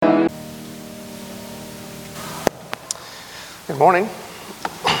Good morning.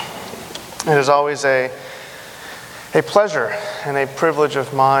 It is always a pleasure and a privilege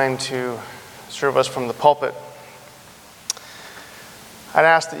of mine to serve us from the pulpit. I'd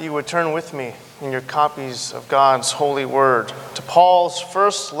ask that you would turn with me in your copies of God's holy word to Paul's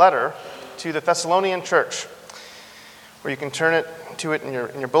first letter to the Thessalonian church, where you can turn to it in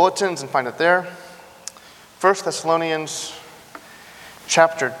your bulletins and find it there. 1 Thessalonians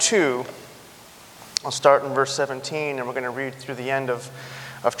chapter 2. I'll start in verse 17, and we're going to read through the end of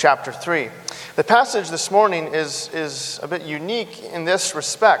chapter 3. The passage this morning is a bit unique in this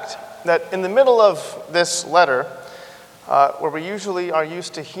respect, that in the middle of this letter, where we usually are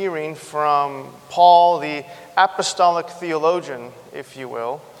used to hearing from Paul, the apostolic theologian, if you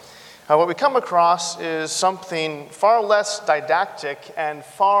will, what we come across is something far less didactic and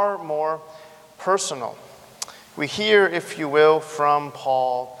far more personal. We hear, if you will, from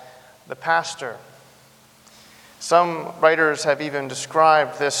Paul, the pastor. Some writers have even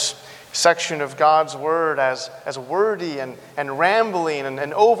described this section of God's word as wordy and rambling and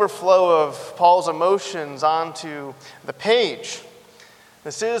an overflow of Paul's emotions onto the page.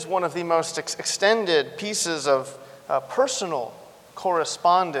 This is one of the most extended pieces of personal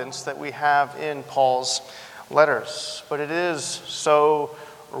correspondence that we have in Paul's letters. But it is so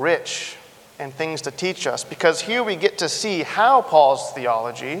rich in things to teach us, because here we get to see how Paul's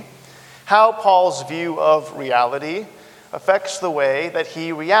theology, how Paul's view of reality affects the way that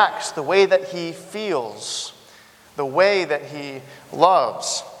he reacts, the way that he feels, the way that he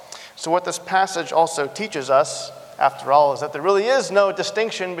loves. So what this passage also teaches us, after all, is that there really is no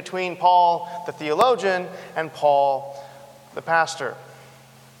distinction between Paul, the theologian, and Paul, the pastor.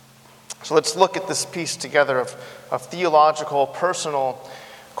 So let's look at this piece together of theological, personal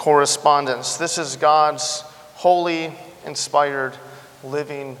correspondence. This is God's holy, inspired,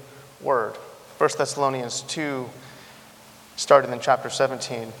 living word. 1 Thessalonians 2, starting in chapter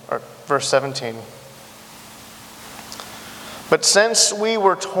 17, or verse 17. But since we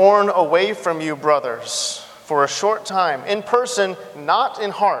were torn away from you, brothers, for a short time, in person, not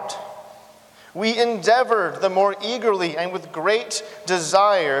in heart, we endeavored the more eagerly and with great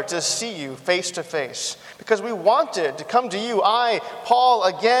desire to see you face to face, because we wanted to come to you, I, Paul,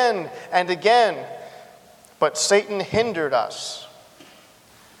 again and again, but Satan hindered us.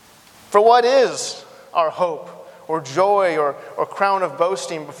 For what is our hope or joy or crown of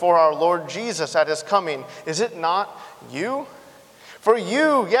boasting before our Lord Jesus at his coming? Is it not you? For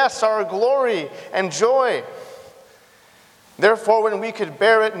you, yes, our glory and joy. Therefore, when we could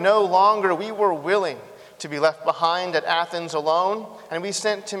bear it no longer, we were willing to be left behind at Athens alone, and we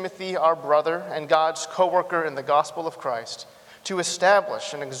sent Timothy, our brother and God's co-worker in the gospel of Christ, to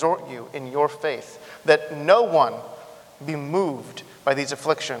establish and exhort you in your faith, that no one be moved by these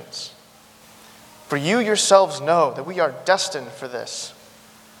afflictions. For you yourselves know that we are destined for this.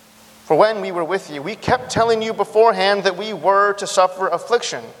 For when we were with you, we kept telling you beforehand that we were to suffer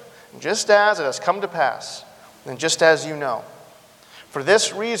affliction, just as it has come to pass, and just as you know. For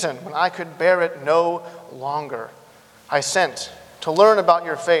this reason, when I could bear it no longer, I sent to learn about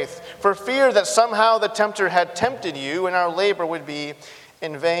your faith, for fear that somehow the tempter had tempted you and our labor would be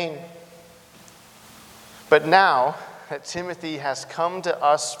in vain. But now that Timothy has come to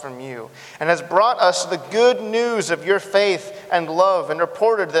us from you and has brought us the good news of your faith and love, and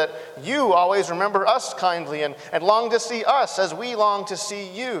reported that you always remember us kindly and long to see us as we long to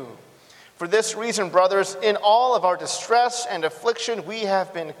see you. For this reason, brothers, in all of our distress and affliction, we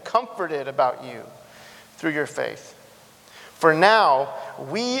have been comforted about you through your faith. For now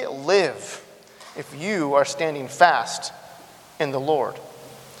we live if you are standing fast in the Lord.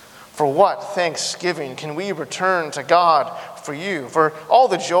 For what thanksgiving can we return to God for you, for all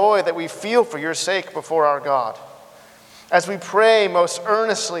the joy that we feel for your sake before our God, as we pray most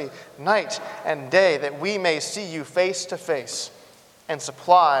earnestly night and day that we may see you face to face and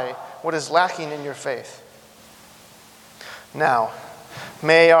supply what is lacking in your faith. Now,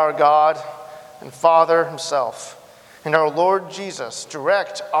 may our God and Father himself and our Lord Jesus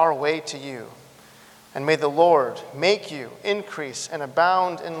direct our way to you. And may the Lord make you increase and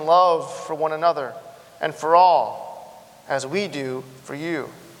abound in love for one another and for all, as we do for you,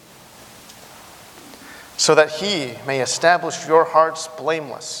 so that he may establish your hearts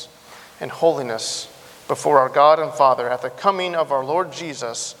blameless in holiness before our God and Father at the coming of our Lord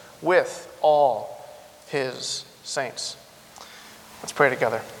Jesus with all his saints. Let's pray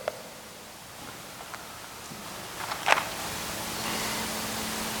together.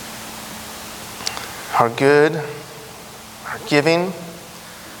 Our good, our giving,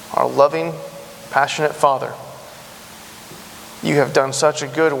 our loving, passionate Father, you have done such a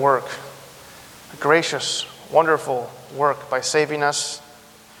good work, a gracious, wonderful, work by saving us,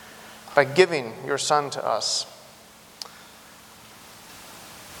 by giving your Son to us.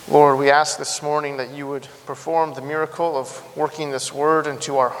 Lord, we ask this morning that you would perform the miracle of working this word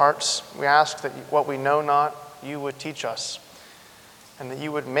into our hearts. We ask that what we know not, you would teach us, and that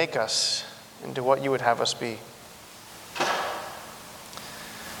you would make us into what you would have us be.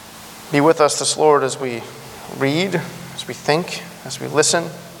 Be with us this, Lord, as we read, as we think, as we listen,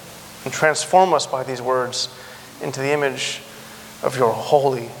 and transform us by these words into the image of your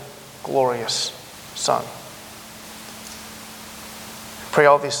holy, glorious Son. Pray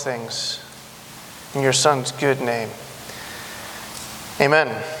all these things in your Son's good name. Amen.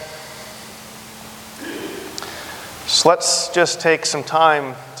 So let's just take some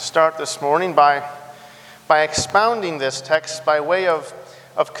time to start this morning by expounding this text by way of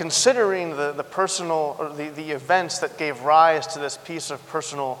considering the personal, or the events that gave rise to this piece of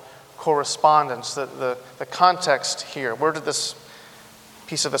personal correspondence, the context here. Where did this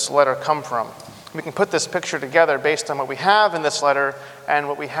piece of this letter come from? We can put this picture together based on what we have in this letter and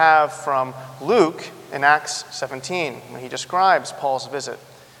what we have from Luke in Acts 17, when he describes Paul's visit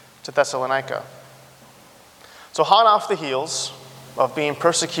to Thessalonica. So hot off the heels of being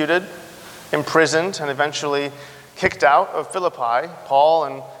persecuted, imprisoned, and eventually kicked out of Philippi, Paul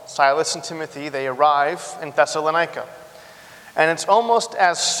and Silas and Timothy, they arrive in Thessalonica. And it's almost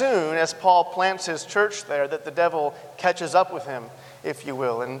as soon as Paul plants his church there that the devil catches up with him, if you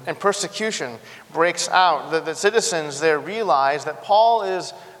will, and persecution breaks out. The citizens there realize that Paul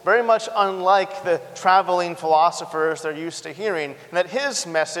is very much unlike the traveling philosophers they're used to hearing, and that his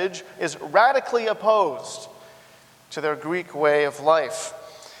message is radically opposed to their Greek way of life.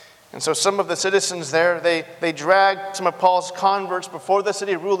 And so some of the citizens there, they drag some of Paul's converts before the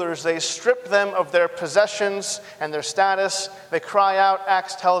city rulers. They strip them of their possessions and their status. They cry out,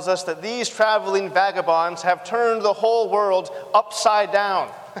 Acts tells us, that these traveling vagabonds have turned the whole world upside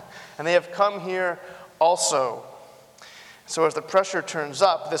down. And they have come here also. So as the pressure turns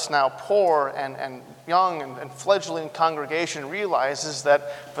up, this now poor and young and fledgling congregation realizes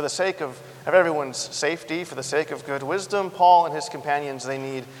that for the sake of everyone's safety, for the sake of good wisdom, Paul and his companions, they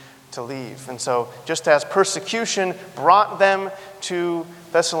need to leave. And so just as persecution brought them to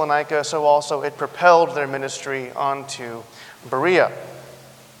Thessalonica, so also it propelled their ministry onto Berea.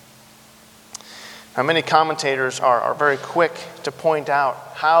 Now many commentators are very quick to point out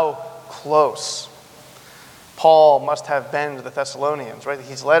how close Paul must have been to the Thessalonians, right?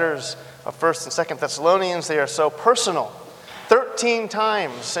 These letters of 1st and 2nd Thessalonians, they are so personal. 13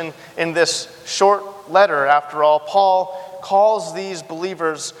 times in this short letter, after all, Paul calls these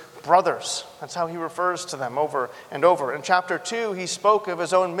believers brothers. That's how he refers to them over and over. In chapter 2, he spoke of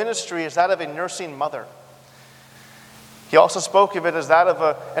his own ministry as that of a nursing mother. He also spoke of it as that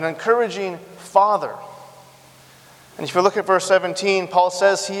of an encouraging father. And if you look at verse 17, Paul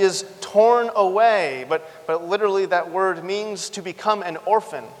says he is torn away, but literally that word means to become an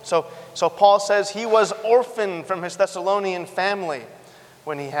orphan. So Paul says he was orphaned from his Thessalonian family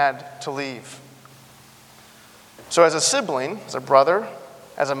when he had to leave. So as a sibling, as a brother,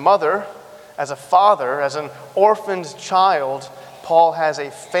 as a mother, as a father, as an orphaned child, Paul has a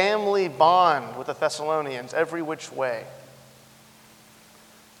family bond with the Thessalonians every which way.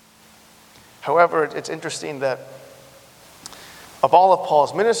 However, it's interesting that of all of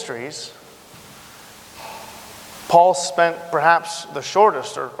Paul's ministries, Paul spent perhaps the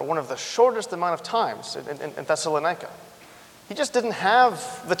shortest or one of the shortest amount of times in Thessalonica. He just didn't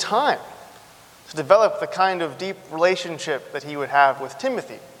have the time to develop the kind of deep relationship that he would have with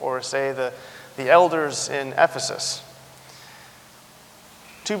Timothy or, say, the elders in Ephesus.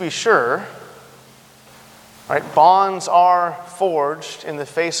 To be sure, right, bonds are forged in the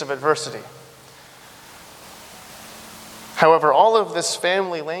face of adversity. However, all of this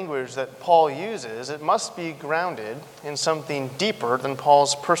family language that Paul uses, it must be grounded in something deeper than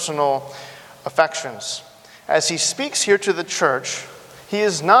Paul's personal affections. As he speaks here to the church, he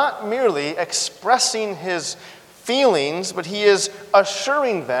is not merely expressing his feelings, but he is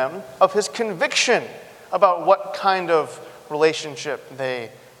assuring them of his conviction about what kind of relationship they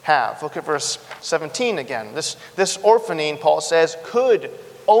have. Look at verse 17 again. This orphaning, Paul says, could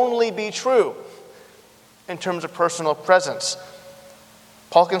only be true in terms of personal presence.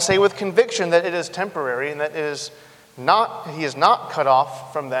 Paul can say with conviction that it is temporary and that he is not cut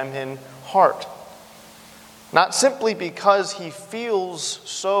off from them in heart. Not simply because he feels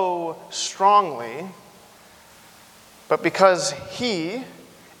so strongly, but because he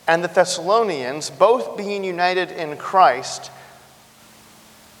and the Thessalonians, both being united in Christ,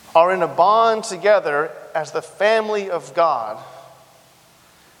 are in a bond together as the family of God.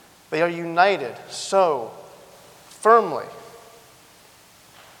 They are united so firmly.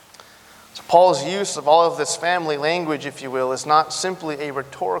 So Paul's use of all of this family language, if you will, is not simply a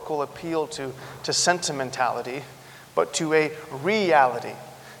rhetorical appeal to sentimentality, but to a reality.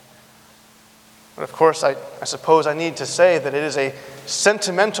 But of course, I suppose I need to say that it is a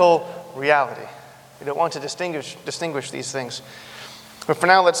sentimental reality. We don't want to distinguish these things. But for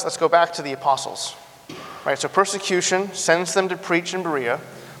now, let's go back to the apostles. Right, so persecution sends them to preach in Berea,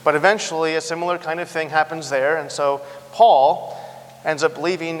 but eventually a similar kind of thing happens there, and so Paul ends up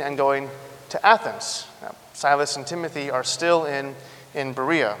leaving and going to Athens. Now, Silas and Timothy are still in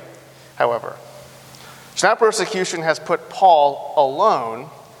Berea, however. So now persecution has put Paul alone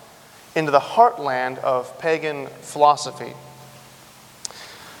into the heartland of pagan philosophy.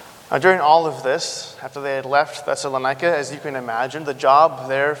 Now, during all of this, after they had left Thessalonica, as you can imagine, the job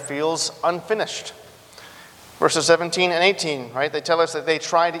there feels unfinished. Verses 17 and 18, right? They tell us that they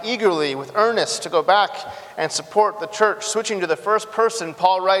tried eagerly, with earnest, to go back and support the church. Switching to the first person,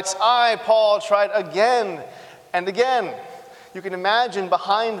 Paul writes, I, Paul, tried again and again. You can imagine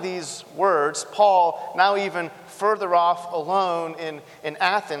behind these words, Paul, now even further off alone in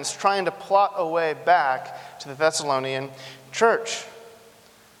Athens, trying to plot a way back to the Thessalonian church.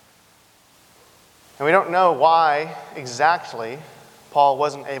 And we don't know why exactly Paul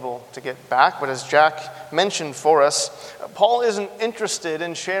wasn't able to get back, but as Jack mentioned for us, Paul isn't interested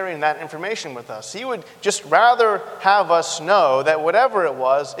in sharing that information with us. He would just rather have us know that whatever it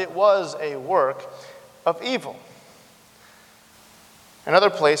was a work of evil. In other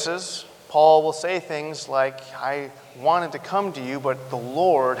places, Paul will say things like, I wanted to come to you, but the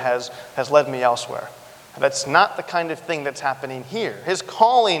Lord has led me elsewhere. That's not the kind of thing that's happening here. His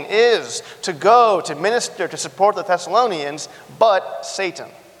calling is to go, to minister, to support the Thessalonians, but Satan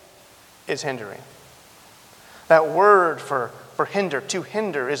is hindering. That word for hinder, to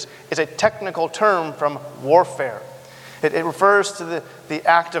hinder, is a technical term from warfare. It refers to the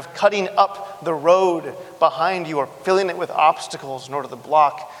act of cutting up the road behind you or filling it with obstacles in order to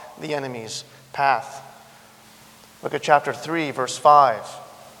block the enemy's path. Look at chapter 3, verse 5.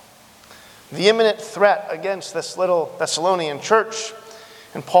 The imminent threat against this little Thessalonian church,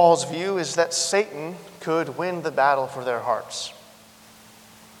 in Paul's view, is that Satan could win the battle for their hearts.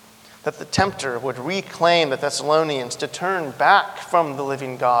 That the tempter would reclaim the Thessalonians to turn back from the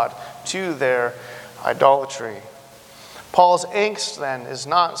living God to their idolatry. Paul's angst, then, is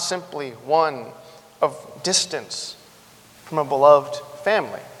not simply one of distance from a beloved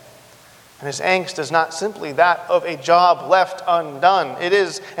family. And his angst is not simply that of a job left undone. It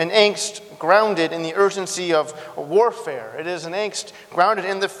is an angst grounded in the urgency of warfare. It is an angst grounded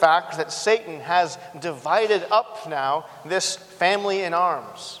in the fact that Satan has divided up now this family in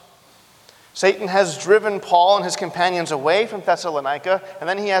arms. Satan has driven Paul and his companions away from Thessalonica, and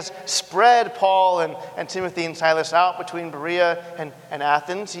then he has spread Paul and Timothy and Silas out between Berea and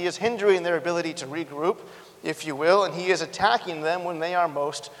Athens. He is hindering their ability to regroup, if you will, and he is attacking them when they are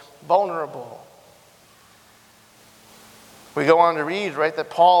most vulnerable. We go on to read, right, that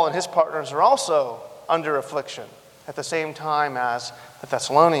Paul and his partners are also under affliction at the same time as the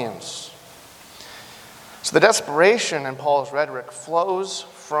Thessalonians. So the desperation in Paul's rhetoric flows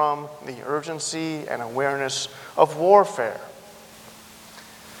from the urgency and awareness of warfare.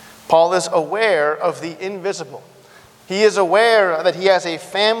 Paul is aware of the invisible. He is aware that he has a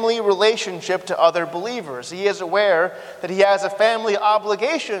family relationship to other believers. He is aware that he has a family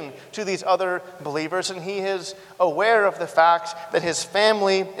obligation to these other believers, and he is aware of the fact that his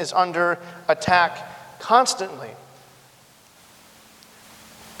family is under attack constantly.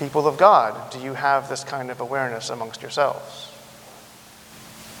 People of God, do you have this kind of awareness amongst yourselves?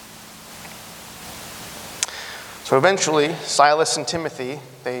 So eventually, Silas and Timothy,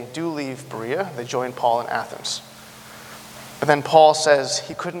 they do leave Berea. They join Paul in Athens. But then Paul says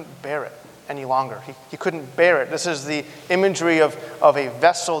he couldn't bear it any longer. He couldn't bear it. This is the imagery of a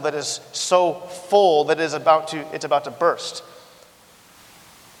vessel that is so full that it's about to burst.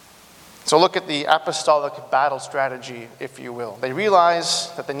 So look at the apostolic battle strategy, if you will. They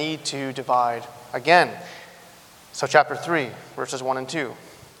realize that they need to divide again. So chapter 3, verses 1 and 2.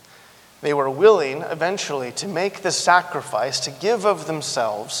 They were willing eventually to make the sacrifice, to give of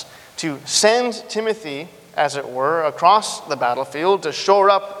themselves, to send Timothy, as it were, across the battlefield to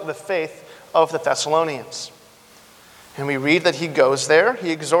shore up the faith of the Thessalonians. And we read that he goes there, he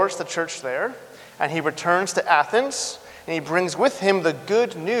exhorts the church there, and he returns to Athens, and he brings with him the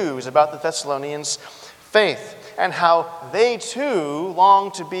good news about the Thessalonians' faith and how they too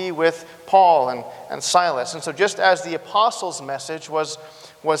long to be with Paul and Silas. And so just as the apostles' message was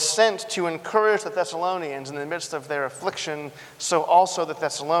sent to encourage the Thessalonians in the midst of their affliction, so also the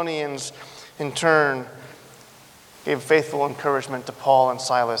Thessalonians in turn gave faithful encouragement to Paul and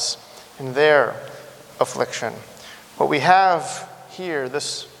Silas in their affliction. What we have here,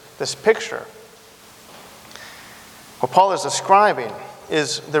 this picture, what Paul is describing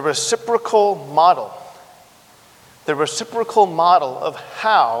is the reciprocal model. The reciprocal model of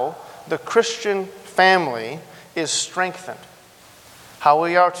how the Christian family is strengthened. How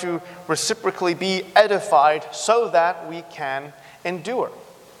we are to reciprocally be edified so that we can endure.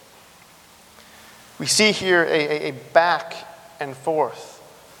 We see here a back and forth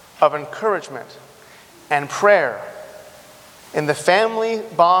of encouragement and prayer in the family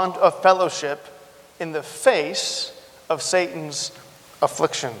bond of fellowship in the face of Satan's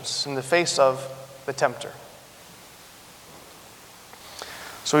afflictions, in the face of the tempter.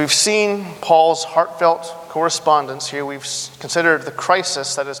 So we've seen Paul's heartfelt correspondence here. We've considered the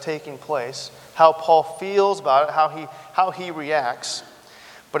crisis that is taking place, how Paul feels about it, how he reacts.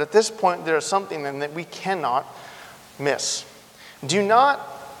 But at this point, there is something then that we cannot miss. Do not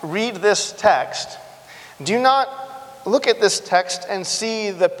read this text. Do not look at this text and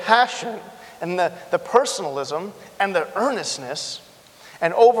see the passion and the personalism and the earnestness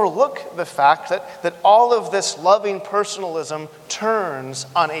and overlook the fact that all of this loving personalism turns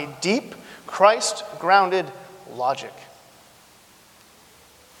on a deep, Christ-grounded logic.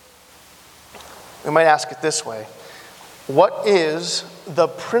 We might ask it this way. What is the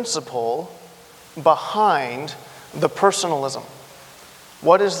principle behind the personalism?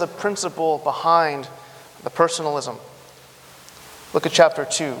 What is the principle behind the personalism? Look at chapter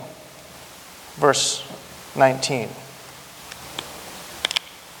 2, verse 19.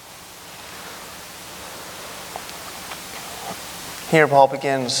 Here Paul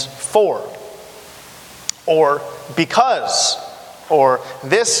begins, for, or because, or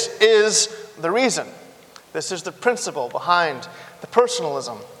this is the reason. This is the principle behind the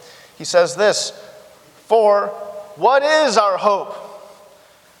personalism. He says this, for what is our hope,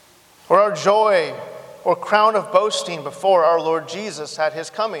 or our joy, or crown of boasting before our Lord Jesus at his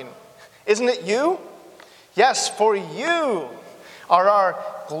coming? Isn't it you? Yes, for you are our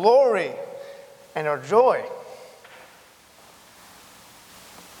glory and our joy.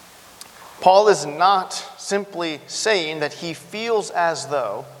 Paul is not simply saying that he feels as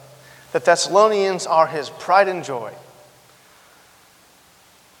though the Thessalonians are his pride and joy.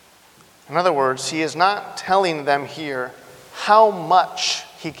 In other words, he is not telling them here how much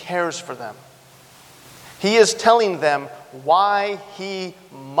he cares for them. He is telling them why he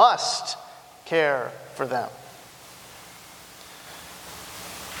must care for them.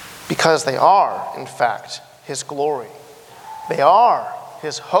 Because they are, in fact, his glory. They are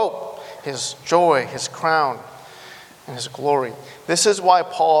his hope, his joy, his crown, and his glory. This is why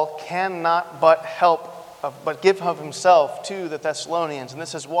Paul cannot but give of himself to the Thessalonians. And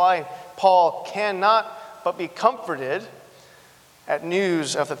this is why Paul cannot but be comforted at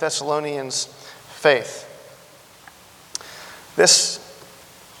news of the Thessalonians' faith. This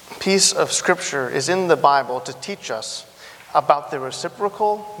piece of scripture is in the Bible to teach us about the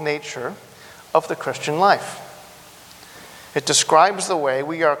reciprocal nature of the Christian life. It describes the way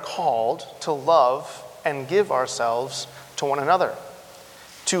we are called to love and give ourselves to one another,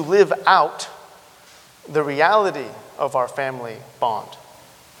 to live out the reality of our family bond.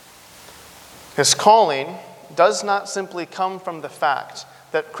 This calling does not simply come from the fact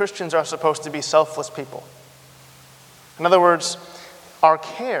that Christians are supposed to be selfless people. In other words, our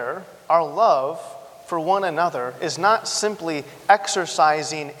care, our love for one another is not simply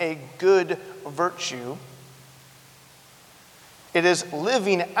exercising a good virtue. It is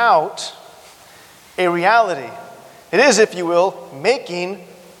living out a reality. It is, if you will, making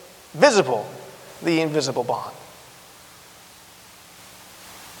visible the invisible bond.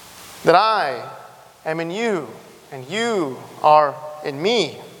 That I am in you, and you are in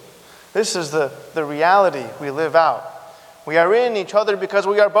me. This is the reality we live out. We are in each other because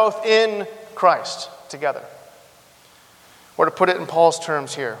we are both in Christ together. Or to put it in Paul's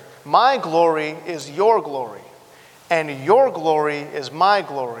terms here, my glory is your glory, and your glory is my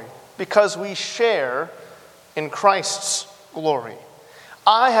glory, because we share in Christ's glory.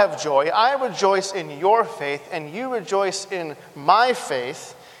 I have joy, I rejoice in your faith, and you rejoice in my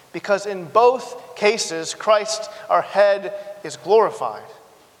faith, because in both cases, Christ, our head, is glorified.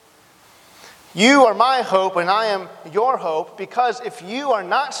 You are my hope, and I am your hope, because if you are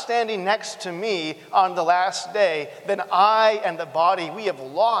not standing next to me on the last day, then I and the body, we have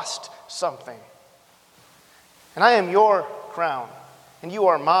lost something. And I am your crown, and you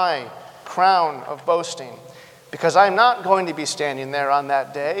are my crown of boasting, because I'm not going to be standing there on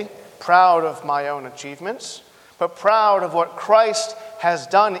that day, proud of my own achievements, but proud of what Christ has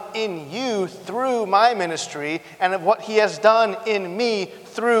done in you through my ministry, and of what he has done in me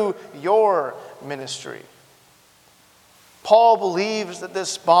through your ministry. Paul believes that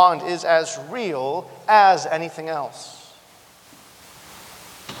this bond is as real as anything else.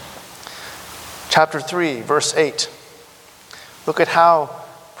 Chapter 3, verse 8. Look at how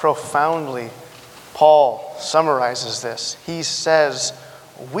profoundly Paul summarizes this. He says,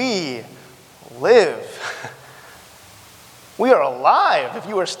 we live. We are alive if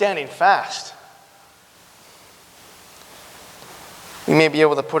you are standing fast. We may be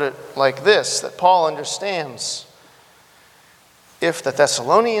able to put it like this, that Paul understands if the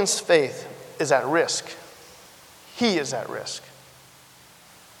Thessalonians' faith is at risk, he is at risk.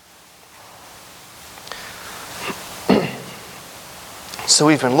 So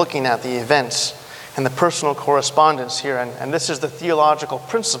we've been looking at the events and the personal correspondence here, and this is the theological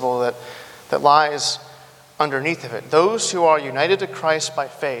principle that lies underneath of it. Those who are united to Christ by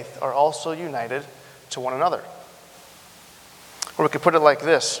faith are also united to one another. Or we could put it like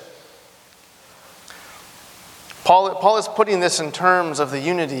this. Paul is putting this in terms of the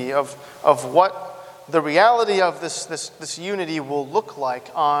unity of what the reality of this unity will look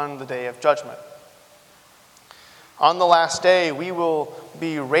like on the day of judgment. On the last day, we will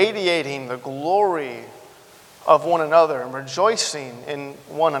be radiating the glory of one another and rejoicing in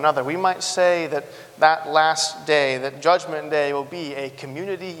one another. We might say that last day, that Judgment Day, will be a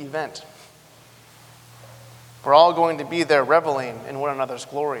community event. We're all going to be there reveling in one another's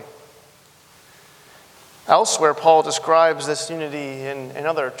glory. Elsewhere, Paul describes this unity in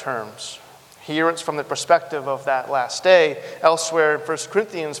other terms. Here it's from the perspective of that last day. Elsewhere in 1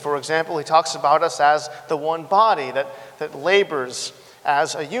 Corinthians, for example, he talks about us as the one body that labors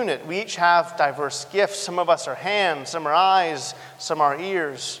as a unit. We each have diverse gifts. Some of us are hands, some are eyes, some are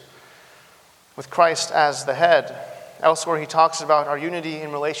ears, with Christ as the head. Elsewhere he talks about our unity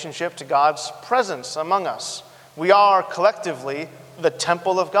in relationship to God's presence among us. We are collectively the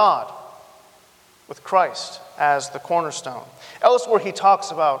temple of God, with Christ as the cornerstone. Elsewhere he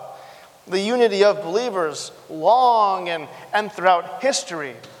talks about the unity of believers long and throughout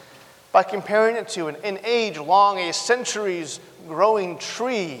history by comparing it to an age long, a centuries growing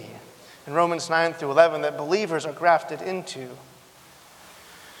tree in Romans 9 through 11 that believers are grafted into.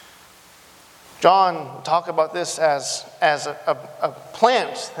 John talked about this as a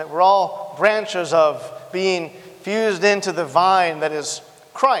plant that we're all branches of, being fused into the vine that is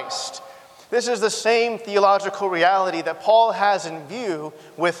Christ. This is the same theological reality that Paul has in view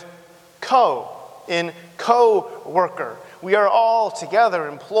with co-worker. We are all together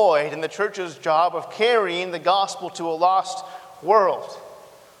employed in the church's job of carrying the gospel to a lost world.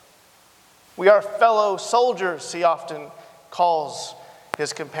 We are fellow soldiers, he often calls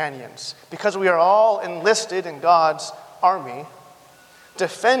his companions, because we are all enlisted in God's army,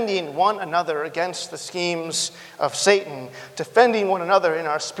 defending one another against the schemes of Satan, defending one another in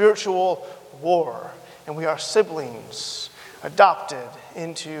our spiritual war. And we are siblings, adopted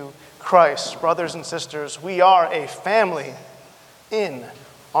into Christ. Brothers and sisters, we are a family in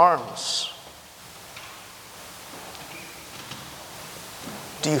arms.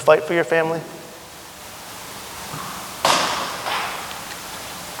 Do you fight for your family?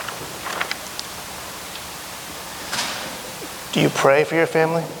 Do you pray for your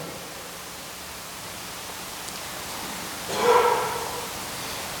family?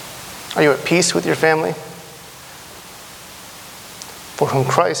 Are you at peace with your family? For whom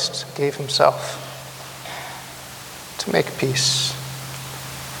Christ gave himself to make peace.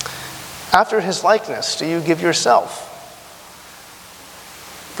 After his likeness, do you give yourself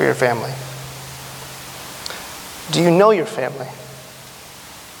for your family? Do you know your family?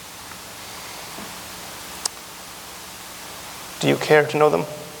 Do you care to know them?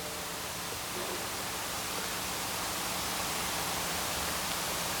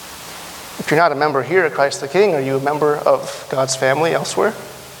 If you're not a member here at Christ the King, are you a member of God's family elsewhere?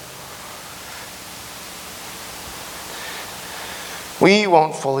 We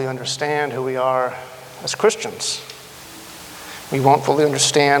won't fully understand who we are as Christians. We won't fully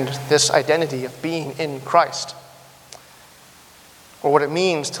understand this identity of being in Christ, or what it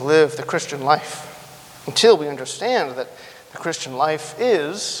means to live the Christian life, until we understand that the Christian life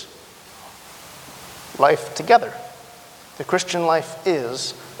is life together. The Christian life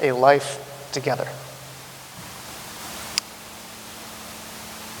is a life together.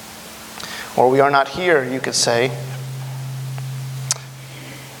 Or we are not here, you could say.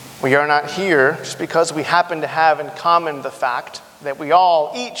 We are not here just because we happen to have in common the fact that we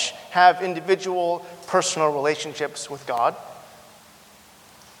all each have individual personal relationships with God.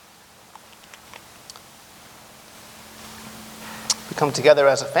 come together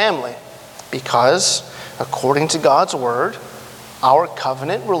as a family because, according to God's word, our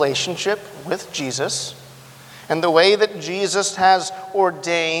covenant relationship with Jesus and the way that Jesus has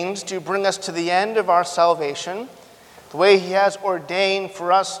ordained to bring us to the end of our salvation, the way he has ordained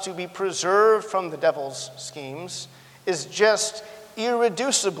for us to be preserved from the devil's schemes, is just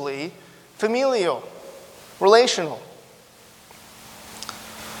irreducibly familial, relational.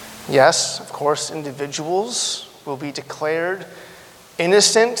 Yes, of course, individuals will be declared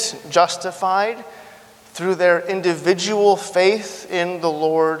innocent, justified through their individual faith in the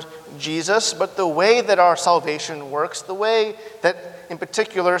Lord Jesus, but the way that our salvation works, the way that, in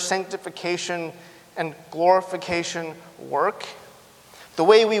particular, sanctification and glorification work, the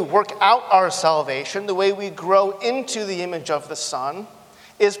way we work out our salvation, the way we grow into the image of the Son,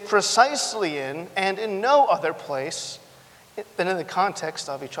 is precisely in and in no other place than in the context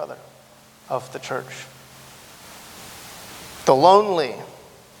of each other, of the church. The lonely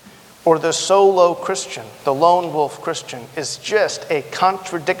or the solo Christian, the lone wolf Christian, is just a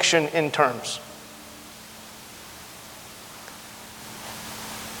contradiction in terms.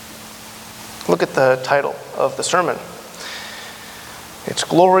 Look at the title of the sermon. It's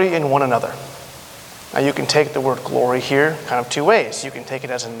Glory in One Another. Now you can take the word glory here kind of two ways. You can take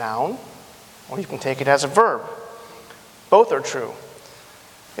it as a noun, or you can take it as a verb. Both are true.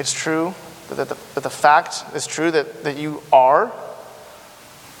 It's true that the fact is true that you are,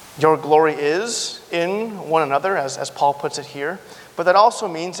 your glory is in one another, as Paul puts it here, but that also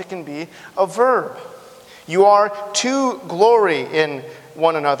means it can be a verb. You are to glory in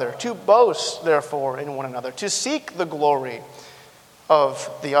one another, to boast, therefore, in one another, to seek the glory of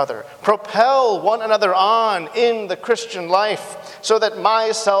the other. Propel one another on in the Christian life so that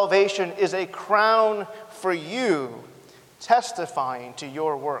my salvation is a crown for you, testifying to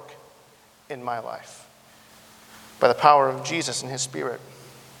your work in my life by the power of Jesus and his Spirit.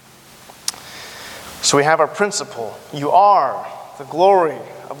 So we have our principle. You are the glory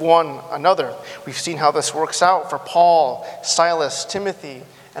of one another. We've seen how this works out for Paul, Silas, Timothy,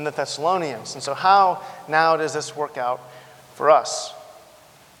 and the Thessalonians. And so how now does this work out for us?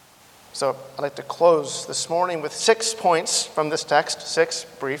 So I'd like to close this morning with 6 points from this text, 6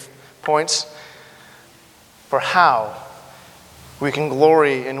 brief points for how we can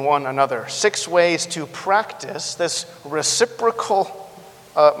glory in one another. 6 ways to practice this reciprocal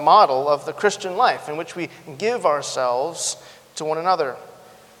model of the Christian life in which we give ourselves to one another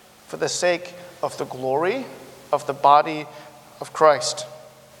for the sake of the glory of the body of Christ.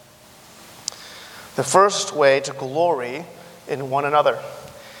 The first way to glory in one another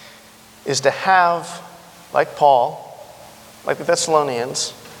is to have, like Paul, like the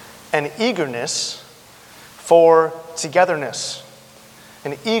Thessalonians, an eagerness for togetherness.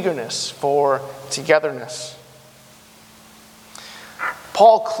 An eagerness for togetherness.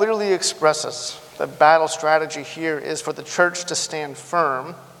 Paul clearly expresses the battle strategy here is for the church to stand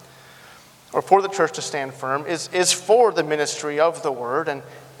firm, or for the church to stand firm, is for the ministry of the word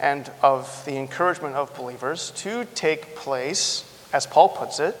and of the encouragement of believers to take place, as Paul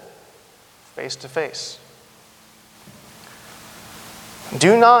puts it, face to face.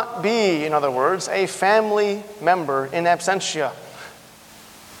 Do not be, in other words, a family member in absentia.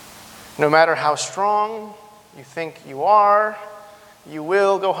 No matter how strong you think you are, you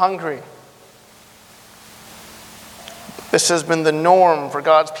will go hungry. This has been the norm for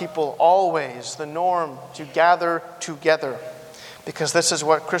God's people always, the norm to gather together, because this is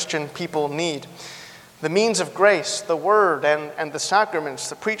what Christian people need. The means of grace, the word, and the sacraments,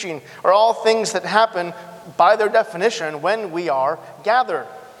 the preaching, are all things that happen by their definition when we are gathered.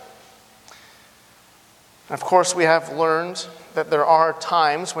 And of course, we have learned that there are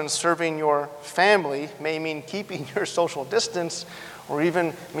times when serving your family may mean keeping your social distance or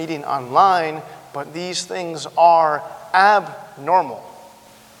even meeting online, but these things are abnormal,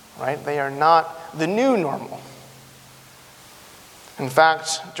 right? They are not the new normal. In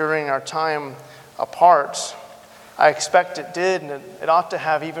fact, during our time apart, I expect it did, and it ought to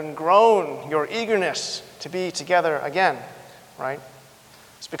have even grown your eagerness to be together again, right?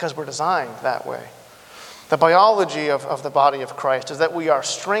 It's because we're designed that way. The biology of the body of Christ is that we are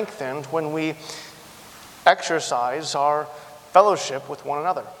strengthened when we exercise our fellowship with one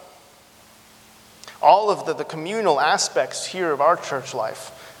another. All of the communal aspects here of our church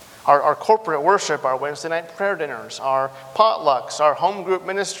life, our corporate worship, our Wednesday night prayer dinners, our potlucks, our home group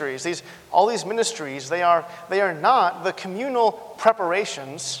ministries, all these ministries, they are not the communal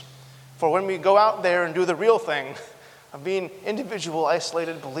preparations for when we go out there and do the real thing of being individual,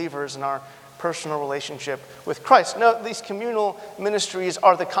 isolated believers in our personal relationship with Christ. No, these communal ministries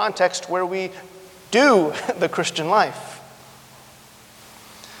are the context where we do the Christian life.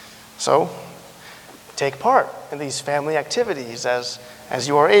 So, take part in these family activities as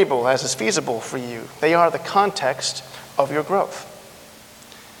you are able, as is feasible for you. They are the context of your growth.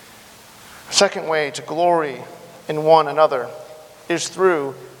 Second way to glory in one another is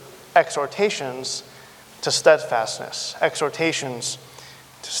through exhortations to steadfastness. Exhortations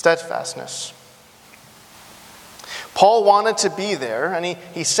to steadfastness. Paul wanted to be there, and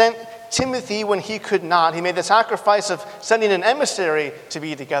he sent Timothy when he could not. He made the sacrifice of sending an emissary to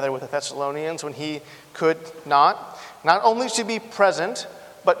be together with the Thessalonians when he could not only to be present,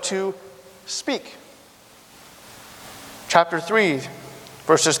 but to speak. Chapter 3,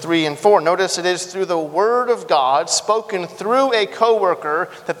 verses 3 and 4. Notice it is through the word of God spoken through a co-worker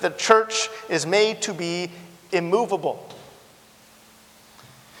that the church is made to be immovable.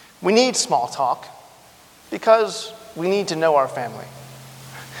 We need small talk because we need to know our family.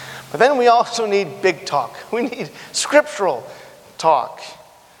 But then we also need big talk. We need scriptural talk.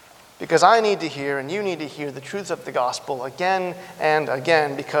 Because I need to hear and you need to hear the truths of the gospel again and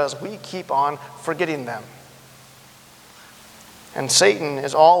again because we keep on forgetting them. And Satan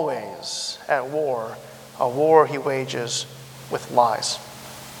is always at war, a war he wages with lies.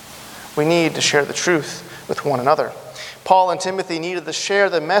 We need to share the truth with one another. Paul and Timothy needed to share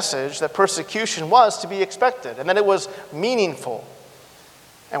the message that persecution was to be expected and that it was meaningful.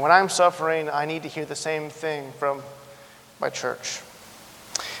 And when I'm suffering, I need to hear the same thing from my church.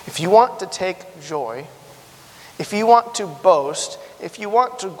 If you want to take joy, if you want to boast, if you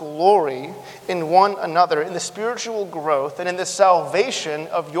want to glory in one another, in the spiritual growth and in the salvation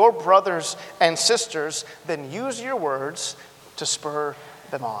of your brothers and sisters, then use your words to spur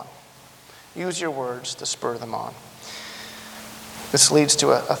them on. Use your words to spur them on. This leads to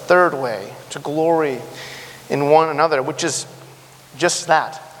a third way to glory in one another, which is just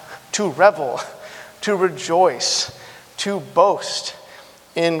that, to revel, to rejoice, to boast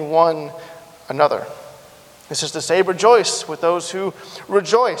in one another. This is to say, rejoice with those who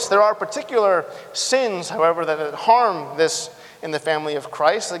rejoice. There are particular sins, however, that harm this in the family of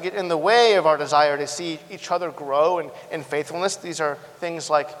Christ. They get in the way of our desire to see each other grow in faithfulness. These are things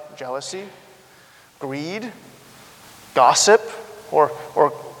like jealousy, greed, gossip, or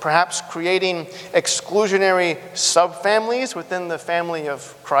perhaps creating exclusionary subfamilies within the family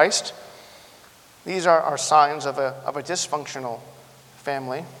of Christ. These are signs of a dysfunctional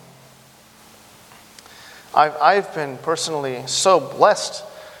family. I've been personally so blessed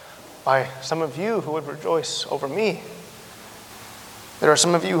by some of you who would rejoice over me. There are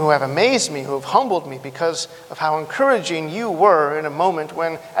some of you who have amazed me, who have humbled me because of how encouraging you were in a moment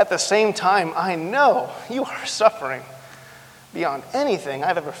when, at the same time, I know you are suffering beyond anything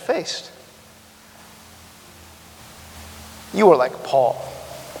I've ever faced. You are like Paul,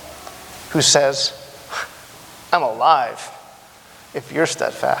 who says, I'm alive if you're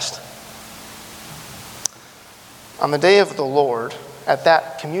steadfast. On the day of the Lord, at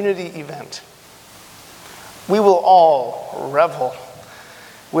that community event, we will all revel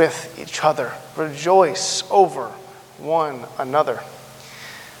with each other, rejoice over one another.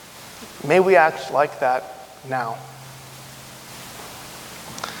 May we act like that now.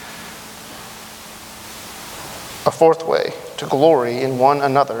 A fourth way to glory in one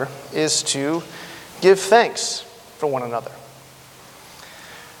another is to give thanks for one another.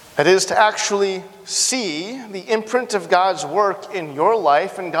 That is to actually see the imprint of God's work in your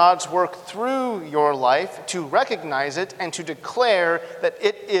life and God's work through your life, to recognize it and to declare that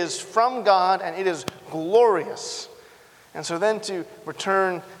it is from God and it is glorious. And so then to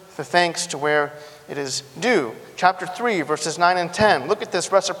return the thanks to where it is due. Chapter 3, verses 9 and 10. Look at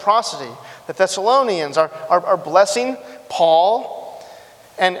this reciprocity. The Thessalonians are blessing Paul,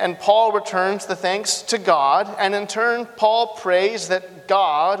 and Paul returns the thanks to God, and in turn, Paul prays that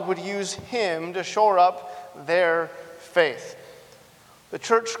God would use him to shore up their faith. The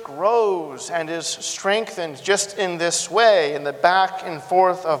church grows and is strengthened just in this way, in the back and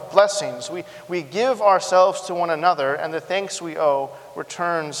forth of blessings. We give ourselves to one another, and the thanks we owe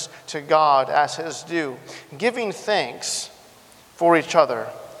returns to God as his due. Giving thanks for each other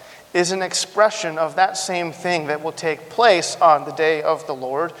is an expression of that same thing that will take place on the day of the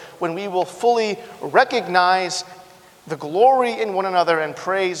Lord, when we will fully recognize the glory in one another and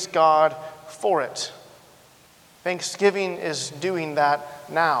praise God for it. Thanksgiving is doing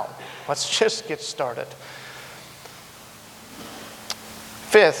that now. Let's just get started.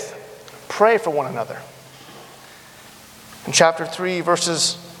 Fifth, pray for one another. In chapter 3,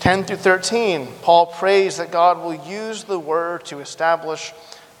 verses 10 through 13, Paul prays that God will use the word to establish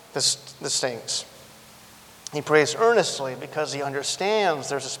the saints. He prays earnestly because he understands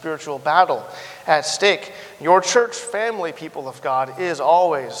there's a spiritual battle at stake. Your church family, people of God, it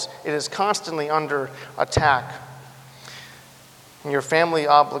is constantly under attack. And your family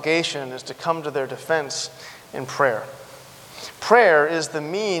obligation is to come to their defense in prayer. Prayer is the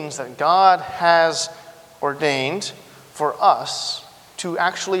means that God has ordained for us to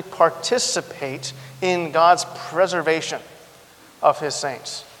actually participate in God's preservation of his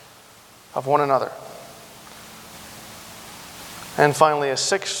saints, of one another. And finally, a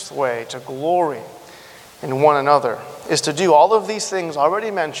sixth way to glory in one another is to do all of these things already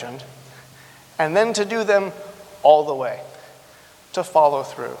mentioned, and then to do them all the way, to follow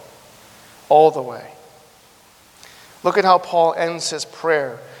through all the way. Look at how Paul ends his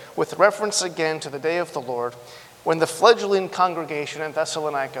prayer with reference again to the day of the Lord, when the fledgling congregation in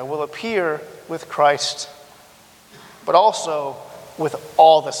Thessalonica will appear with Christ, but also with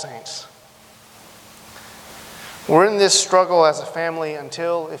all the saints. We're in this struggle as a family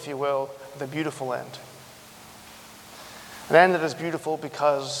until, if you will, the beautiful end. An end that is beautiful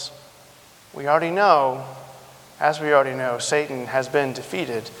because we already know, Satan has been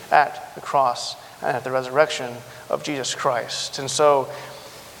defeated at the cross and at the resurrection of Jesus Christ. And so,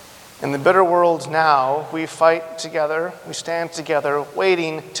 in the bitter world now, we fight together, we stand together,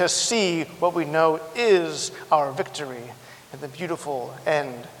 waiting to see what we know is our victory in the beautiful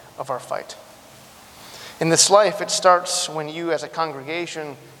end of our fight. In this life, it starts when you as a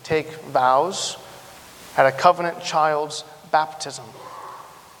congregation take vows at a covenant child's baptism.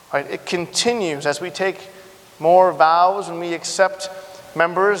 Right? It continues as we take more vows and we accept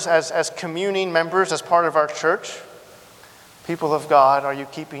members as communing members as part of our church. People of God, are you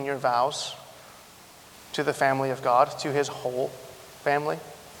keeping your vows to the family of God, to his whole family?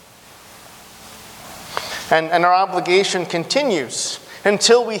 And our obligation continues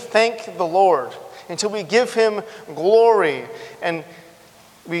until we thank the Lord, until we give him glory, and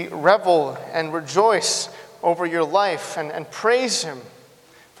we revel and rejoice over your life and praise him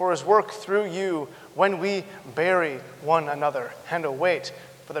for his work through you when we bury one another and await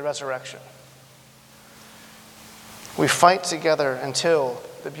for the resurrection. We fight together until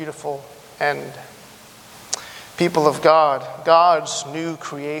the beautiful end. People of God, God's new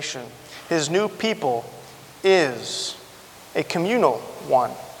creation, his new people is a communal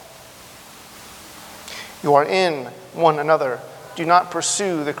one. You are in one another. Do not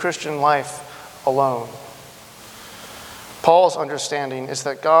pursue the Christian life alone. Paul's understanding is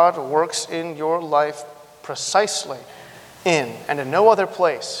that God works in your life precisely in and in no other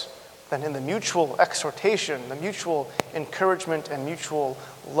place than in the mutual exhortation, the mutual encouragement, and mutual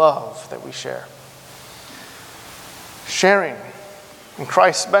love that we share. Sharing in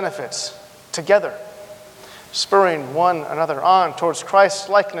Christ's benefits together, spurring one another on towards Christ's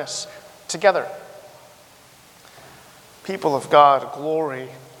likeness together. People of God, glory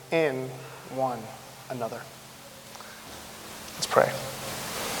in one another. Let's pray.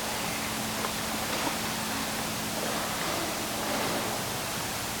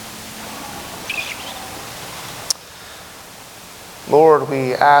 Lord,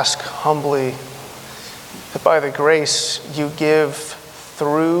 we ask humbly that by the grace you give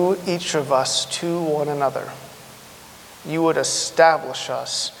through each of us to one another, you would establish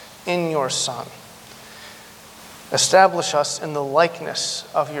us in your Son. Establish us in the likeness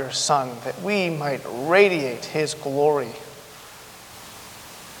of your Son, that we might radiate his glory.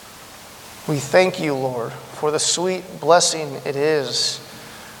 We thank you, Lord, for the sweet blessing it is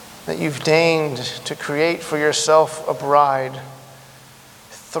that you've deigned to create for yourself a bride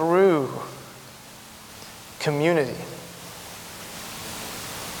through community.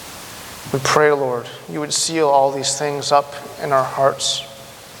 We pray, Lord, you would seal all these things up in our hearts.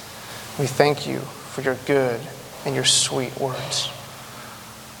 We thank you for your good and your sweet words.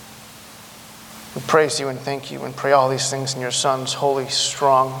 We praise you and thank you and pray all these things in your Son's holy,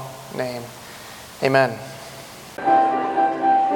 strong name. Amen.